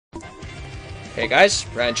Hey guys,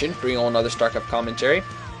 Ranchin, bringing on another StarCraft commentary.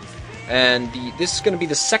 And this is going to be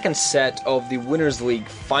the second set of the Winners League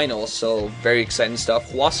Finals, so very exciting stuff.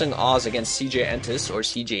 Hwaseung OZ against CJ Entus, or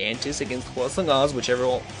CJ Entus against Hwaseung OZ,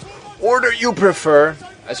 whichever order you prefer.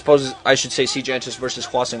 I suppose I should say CJ Entus versus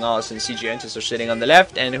Hwaseung OZ, since CJ Entus are sitting on the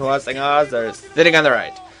left and Hwaseung OZ are sitting on the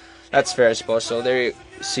right. That's fair, I suppose. So there you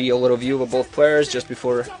see a little view of both players just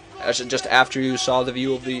after you saw the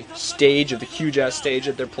view of the stage, of the huge-ass stage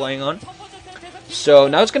that they're playing on. So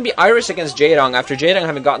now it's going to be Iris against Jaedong, after Jaedong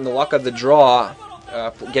having gotten the luck of the draw,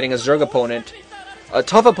 getting a Zerg opponent. A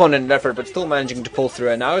tough opponent in effort, but still managing to pull through.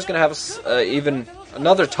 And now he's going to have even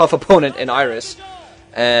another tough opponent in Iris.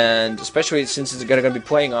 And especially since he's going to be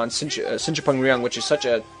playing on Chupung-Ryeong, which is such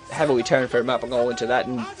a heavily Terran-fair map. I'm going to go into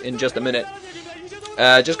that in just a minute.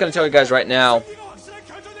 Just going to tell you guys right now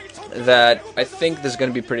that I think this is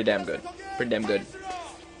going to be pretty damn good. Pretty damn good.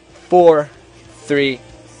 4, 3,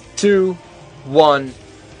 2, 1,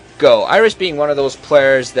 go. Iris being one of those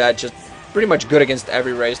players that just pretty much good against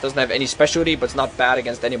every race, doesn't have any specialty, but it's not bad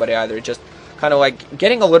against anybody either. Just kind of like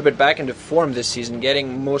getting a little bit back into form this season,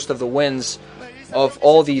 getting most of the wins of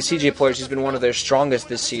all the CJ players. He's been one of their strongest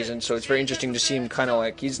this season, so it's very interesting to see him kind of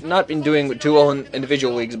like, he's not been doing too well in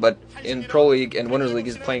individual leagues, but in Pro League and Winners League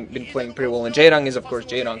he's been playing pretty well, and Jaedong is of course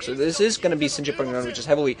Jaedong. So this is going to be Chupung-Ryeong, which is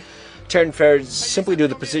heavily Terran fair, simply due to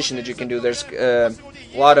the position that you can do. There's a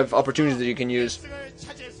lot of opportunities that you can use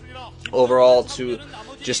overall to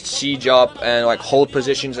just siege up and like hold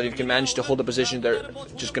positions, and if you can manage to hold the position, they're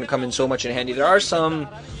just going to come in so much in handy. There are some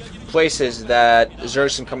places that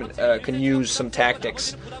zergs can use some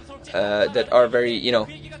tactics that are very,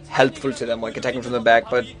 helpful to them, like attacking from the back,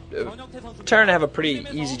 but Terran have a pretty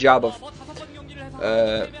easy job of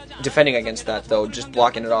defending against that, though, just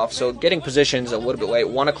blocking it off. So getting positions a little bit late.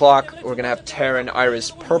 1 o'clock, we're going to have Terran,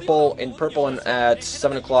 Iris, purple, and at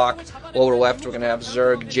 7 o'clock, lower left, we're going to have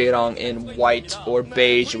Zerg, Jaedong in white or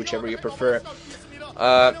beige, whichever you prefer.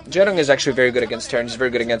 Jaedong is actually very good against Terran. He's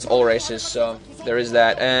very good against all races, so there is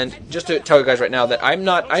that. And just to tell you guys right now that I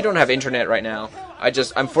don't have internet right now.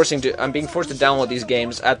 I'm being forced to download these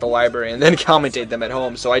games at the library and then commentate them at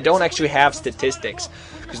home, so I don't actually have statistics,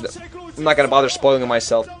 because I'm not going to bother spoiling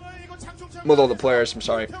myself with all the players, I'm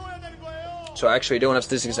sorry. So I actually don't have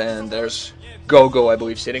statistics, and there's Go, I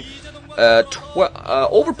believe, sitting.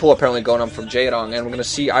 Overpull apparently going on from Jaedong, and we're going to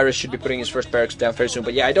see Iris should be putting his first barracks down very soon.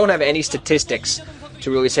 But yeah, I don't have any statistics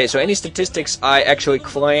to really say. So any statistics I actually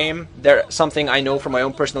claim, they're something I know from my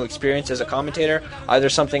own personal experience as a commentator. Either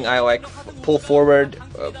something I like pull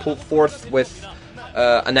forth with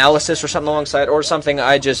analysis or something alongside, or something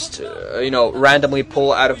I just randomly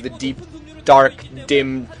pull out of the deep, dark,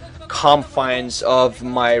 dim confines of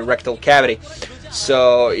my rectal cavity.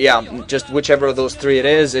 So yeah, just whichever of those three it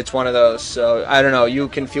is, it's one of those. So I don't know, you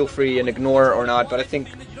can feel free and ignore or not, but I think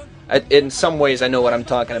in some ways I know what I'm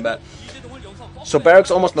talking about. So barracks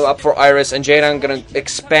almost up for Iris, and Jaedong gonna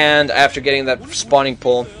expand after getting that spawning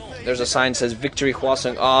pull. There's a sign that says Victory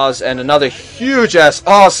Hwaseung OZ, and another huge ass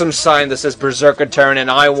awesome sign that says Berserker Terran, and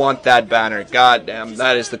I want that banner. God damn,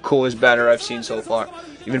 that is the coolest banner I've seen so far.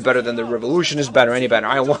 Even better than the Revolutionist banner, any banner.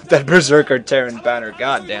 I want that Berserker Terran banner.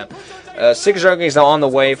 God damn. 6 Zerg is now on the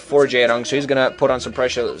way for Jaedong, so he's going to put on some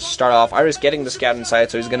pressure to start off. Iris getting the scout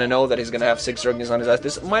inside, so he's going to know that he's going to have 6 Zerg on his ass.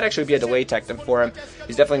 This might actually be a delay tactic for him.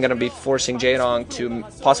 He's definitely going to be forcing Jaedong to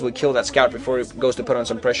possibly kill that scout before he goes to put on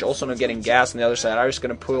some pressure. Also not getting gas on the other side. Iris is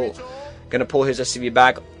going to pull his SCV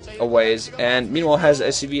back a ways, and meanwhile has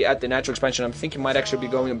SCV at the natural expansion. I'm thinking he might actually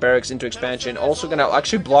be going barracks into expansion. Also going to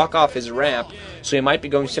actually block off his ramp, so he might be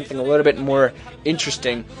going something a little bit more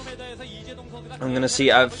interesting. I'm going to see,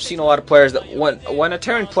 I've seen a lot of players that when a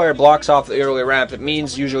Terran player blocks off the early ramp, it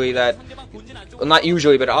means usually that, well, not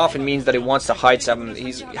usually, but often means that he wants to hide something.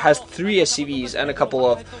 He has 3 SCVs and a couple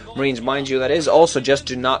of Marines, mind you. That is also just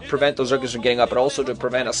to not prevent those Zergers from getting up, but also to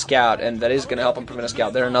prevent a scout, and that is going to help him prevent a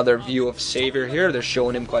scout. They're another view of Savior here. They're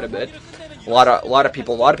showing him quite a bit. A lot of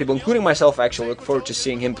people, including myself, actually look forward to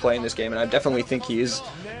seeing him play in this game, and I definitely think he is,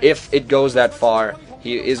 if it goes that far,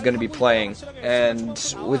 he is going to be playing,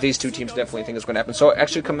 and with these two teams, definitely think it's going to happen. So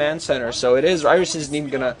actually, command center. So it is. Iris isn't even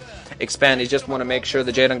going to expand. He just want to make sure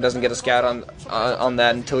that Jaedong doesn't get a scout on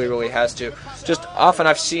that until he really has to. Just often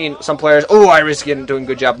I've seen some players. Oh, Iris doing a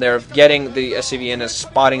good job there of getting the SCV in and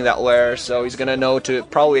spotting that lair. So he's going to know to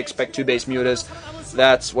probably expect 2 base mutas.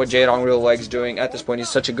 That's what Jaedong really likes doing at this point. He's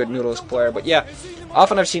such a good mutalist player. But yeah,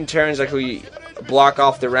 often I've seen Terrans actually block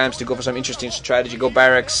off the ramps to go for some interesting strategy. Go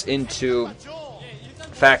barracks into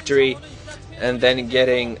factory, and then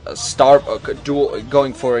getting a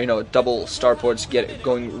going for double starports,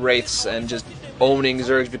 going wraiths and just owning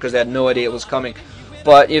Zergs because they had no idea it was coming.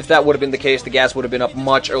 But if that would have been the case, the gas would have been up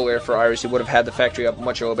much earlier for Iris. He would have had the factory up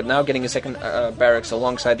much earlier. But now getting a second barracks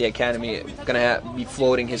alongside the academy, going to be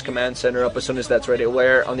floating his command center up as soon as that's ready.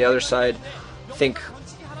 Where on the other side, I think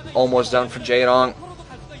almost done for Jaedong.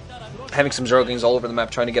 Having some zerglings all over the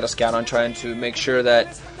map, trying to get a scout on, trying to make sure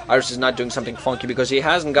that Iris is not doing something funky, because he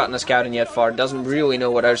hasn't gotten a scout in yet far, doesn't really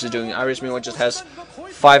know what Iris is doing. Iris, meanwhile, just has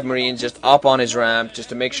 5 Marines just up on his ramp, just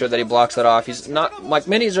to make sure that he blocks that off. He's not, like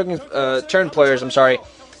many zergling turn players,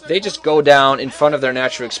 they just go down in front of their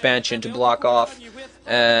natural expansion to block off,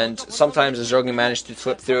 and sometimes the zergling manage to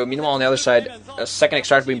flip through. Meanwhile, on the other side, a second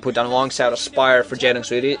extractor being put down alongside a spire for Jaedong,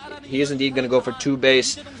 so he is indeed going to go for two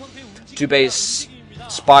base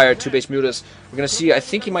spire, 2 base mutas. We're going to see, I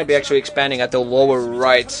think he might be actually expanding at the lower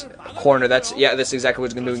right corner. That's exactly what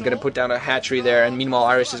he's going to do. He's going to put down a hatchery there, and meanwhile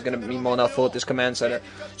Iris is going to now float this command center.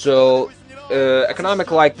 So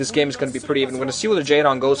economic-like, this game is going to be pretty even. We're going to see whether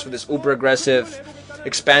Jaedong goes for this uber aggressive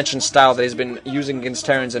expansion style that he's been using against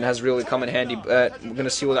Terrans and has really come in handy. But we're going to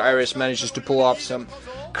see whether Iris manages to pull off some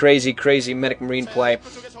crazy medic marine play.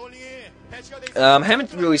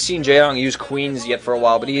 Haven't really seen Jaedong use queens yet for a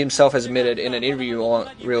while, but he himself has admitted in an interview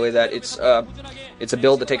really that it's a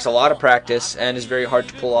build that takes a lot of practice and is very hard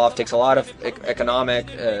to pull off. Takes a lot of economic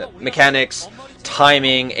mechanics,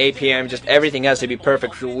 timing, APM, just everything has to be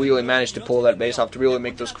perfect to really manage to pull that base off, to really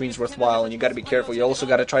make those queens worthwhile. And you got to be careful. You also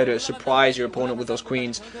got to try to surprise your opponent with those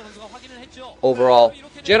queens. Overall,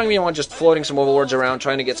 Jaedong, meanwhile, just floating some overlords around,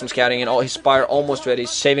 trying to get some scouting, and all his spire almost ready,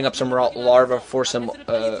 saving up some larva for some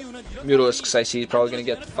mutalisks. I see he's probably going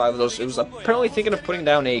to get 5 of those. It was apparently thinking of putting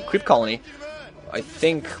down a creep colony, I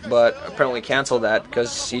think, but apparently canceled that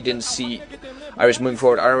because he didn't see Iris moving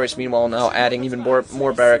forward. Iris, meanwhile, now adding even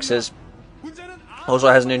more barracks. Also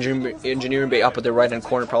has an engineering bay up at the right-hand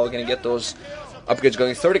corner, probably going to get those upgrades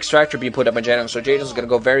going. 3rd extractor being put up by Jaedong, so Jaedong's going to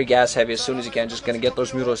go very gas heavy as soon as he can, just going to get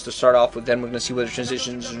those mutalisks to start off with. Then we're going to see whether it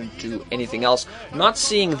transitions into anything else. Not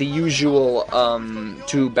seeing the usual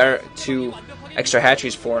 2 extra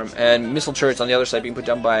hatcheries for him, and missile turrets on the other side being put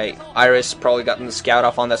down by Iris, probably gotten the scout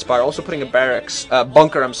off on that spire. Also putting a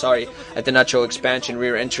bunker at the natural expansion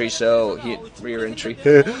rear entry,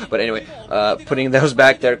 but anyway, putting those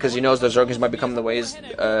back there because he knows those zerglings might be coming the way. He's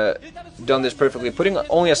done this perfectly, putting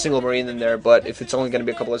only a single marine in there, but if it's only going to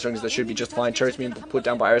be a couple of zerglings, that should be just fine. Turrets being put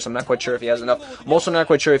down by Iris. I'm not quite sure if he has enough. I'm also not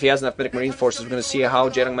quite sure if he has enough medic marine forces. We're going to see how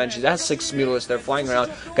Jaedong manages. That has 6 mutalisks. They're flying around.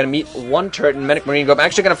 Going to meet 1 turret and medic marine group. I'm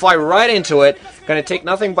actually going to fly right into it. Going to take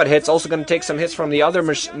nothing but hits. Also going to take some hits from the other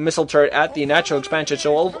missile turret at the natural expansion.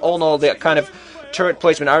 So all in all, the kind of turret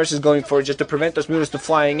placement Iris is going for just to prevent those mutalisks from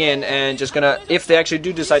flying in, and just gonna, if they actually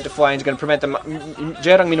do decide to fly in, he's gonna prevent them.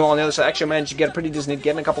 Jaedong, meanwhile, on the other side, actually managed to get a pretty decent hit,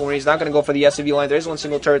 getting a couple of marines. Not gonna go for the SCV line. There is 1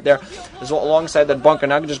 single turret there, alongside that bunker.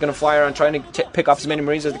 Now just gonna fly around, trying to pick off as many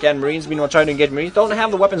marines as they can. Marines, meanwhile, trying to engage marines. Don't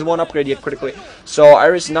have the weapons 1 upgrade yet critically, so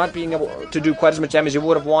Iris not being able to do quite as much damage as he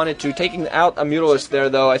would have wanted to. Taking out a mutalist there,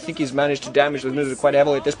 though, I think he's managed to damage the mutalist quite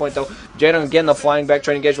heavily at this point, though. Jaedong again, though, flying back,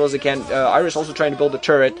 trying to engage as well as he can. Iris also trying to build a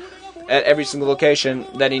turret at every single location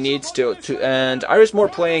that he needs to, and Iris more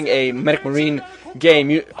playing a medic marine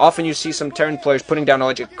game. Often you see some Terran players putting down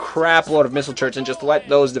like a crap load of missile turrets and just let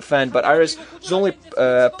those defend, but Iris is only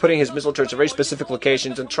putting his missile turrets at very specific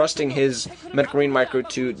locations and trusting his medic marine micro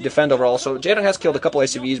to defend overall. So Jaedong has killed a couple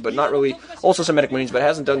SCVs, but not really, also some medic marines, but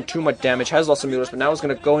hasn't done too much damage, has lost some mutalisks, but now he's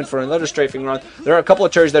going to go in for another strafing run. There are a couple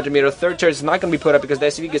of turrets there to meet. A 3rd turret is not going to be put up because the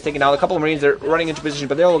SCV gets taken out. A couple of marines are running into position,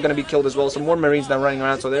 but they're all going to be killed as well. Some more marines now running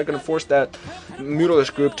around, so they're going to force that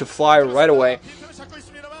mutalist group to fly right away.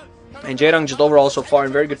 And Jaedong just overall so far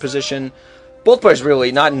in very good position. Both players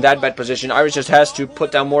really not in that bad position. Iris just has to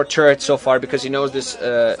put down more turrets so far because he knows this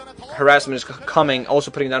harassment is coming. Also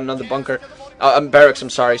putting down another barracks, I'm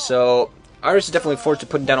sorry. So Iris is definitely forced to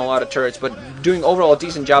put down a lot of turrets, but doing overall a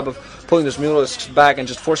decent job of pulling those mutalisks back and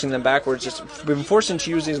just forcing them backwards. Just been forcing to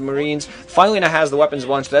use these marines. Finally now has the weapons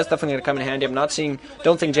once, so that's definitely going to come in handy.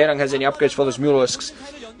 Don't think Jaedong has any upgrades for those mutalisks.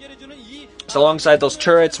 So alongside those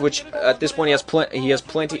turrets, which at this point he has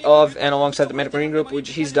plenty of, and alongside the medic marine group, which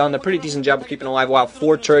he's done a pretty decent job of keeping alive. Wow,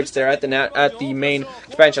 4 turrets there at the main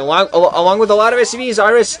expansion, along with a lot of SCVs.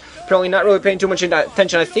 Iris apparently not really paying too much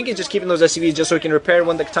attention. I think he's just keeping those SCVs just so he can repair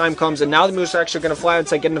when the time comes. And now the moves are actually going to fly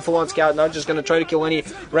outside, getting a full-on scout. Now just going to try to kill any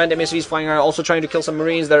random SCVs flying around. Also trying to kill some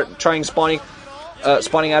marines that are spawning.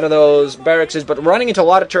 spawning out of those barracks, but running into a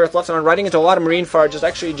lot of turrets left and running into a lot of marine fire. Just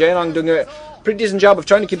actually Jaedong doing a pretty decent job of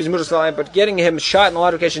trying to keep his Mutas alive, but getting him shot in a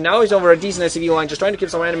lot of occasions. Now he's over a decent SCV line, just trying to keep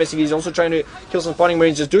some random SCVs, also trying to kill some spawning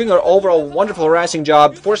marines, just doing an overall wonderful harassing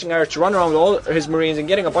job, forcing Irish to run around with all his marines and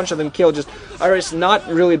getting a bunch of them killed. Just Irish not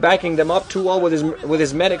really backing them up too well with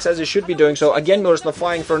his medics as he should be doing. So again, Mutas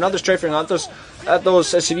flying for another strafing at those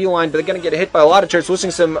SCV line, but they're going to get hit by a lot of turrets,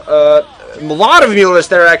 losing some a lot of Mutalisk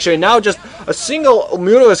there actually. Now just a single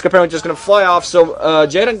Mutalisk apparently just going to fly off. So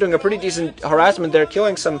Jaedong doing a pretty decent harassment there,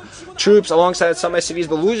 killing some troops alongside some SCVs,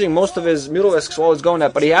 but losing most of his Mutalisks while he's going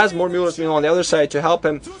at. But he has more Mutalisks on the other side to help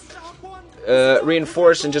him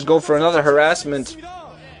reinforce and just go for another harassment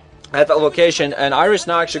at that location. And Iris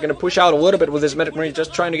now actually going to push out a little bit with his medic marine,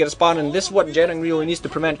 just trying to get a spot. And this is what Jaedong really needs to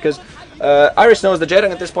prevent, because Iris knows that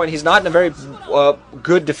Jaedong at this point, he's not in a very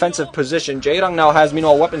good defensive position. Jaedong now has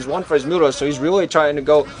meanwhile weapons 1 for his Mutas, so he's really trying to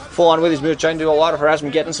go full on with his Mutas, trying to do a lot of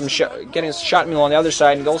harassment, getting shot meanwhile on the other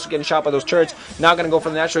side, and also getting shot by those turrets. Now going to go for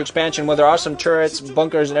the natural expansion, where there are some turrets,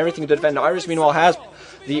 bunkers, and everything to defend. Iris meanwhile has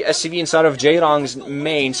the SCV inside of Jaedong's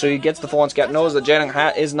main, so he gets the full on scout, knows that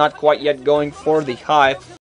Jaedong is not quite yet going for the hive.